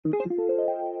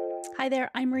Hi there,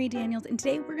 I'm Marie Daniels, and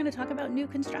today we're going to talk about new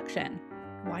construction.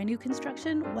 Why new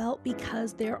construction? Well,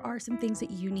 because there are some things that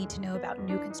you need to know about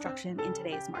new construction in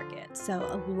today's market.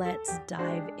 So let's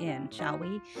dive in, shall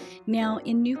we? Now,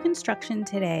 in new construction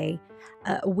today,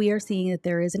 we are seeing that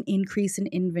there is an increase in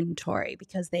inventory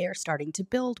because they are starting to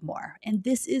build more. And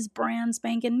this is brand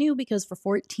spanking new because for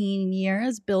 14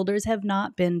 years, builders have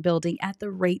not been building at the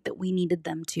rate that we needed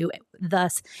them to,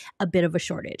 thus, a bit of a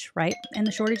shortage, right? And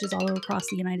the shortage is all across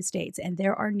the United States, and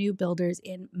there are new builders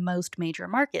in most major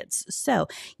markets. So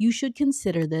you should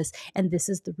consider this, and this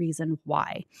is the reason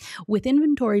why. With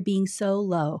inventory being so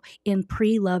low in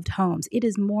pre-loved homes, it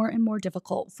is more and more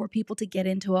difficult for people to get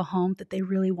into a home that they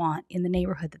really want in the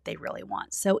neighborhood that they really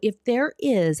want. So if there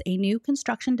is a new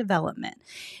construction development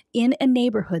in a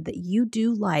neighborhood that you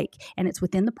do like, and it's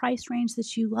within the price range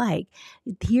that you like,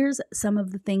 here's some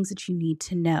of the things that you need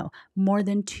to know. More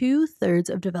than 2/3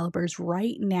 of developers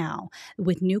right now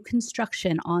with new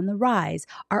construction on the rise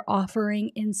are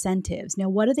offering incentives. Now,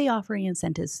 what are they offering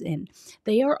incentives in?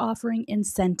 They are offering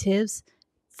incentives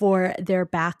for their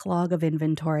backlog of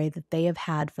inventory that they have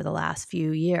had for the last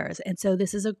few years. And so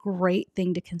this is a great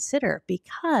thing to consider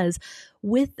because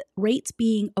with rates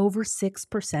being over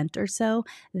 6% or so,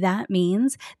 that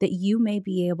means that you may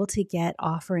be able to get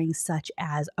offerings such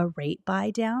as a rate buy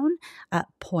down, a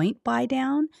point buy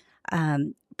down,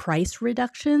 price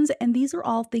reductions, and these are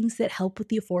all things that help with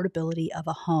the affordability of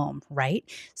a home, right?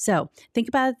 So think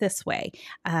about it this way.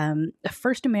 A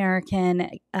first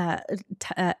American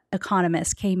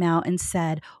economist came out and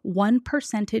said 1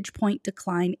 percentage point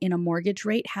decline in a mortgage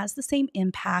rate has the same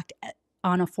impact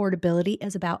on affordability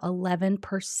as about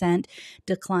 11%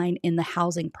 decline in the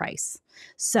housing price.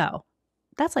 So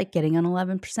that's like getting an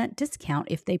 11% discount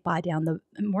if they buy down the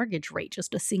mortgage rate,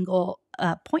 just a single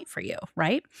point for you,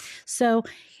 right? So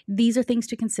these are things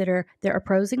to consider. There are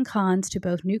pros and cons to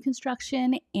both new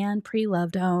construction and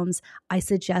pre-loved homes. I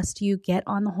suggest you get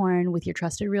on the horn with your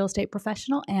trusted real estate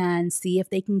professional and see if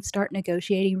they can start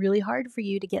negotiating really hard for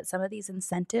you to get some of these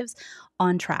incentives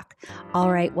on track.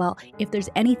 All right, well, if there's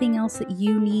anything else that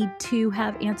you need to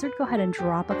have answered, go ahead and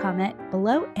drop a comment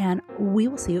below and we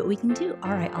will see what we can do.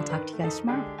 All right, I'll talk to you guys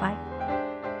tomorrow. Bye.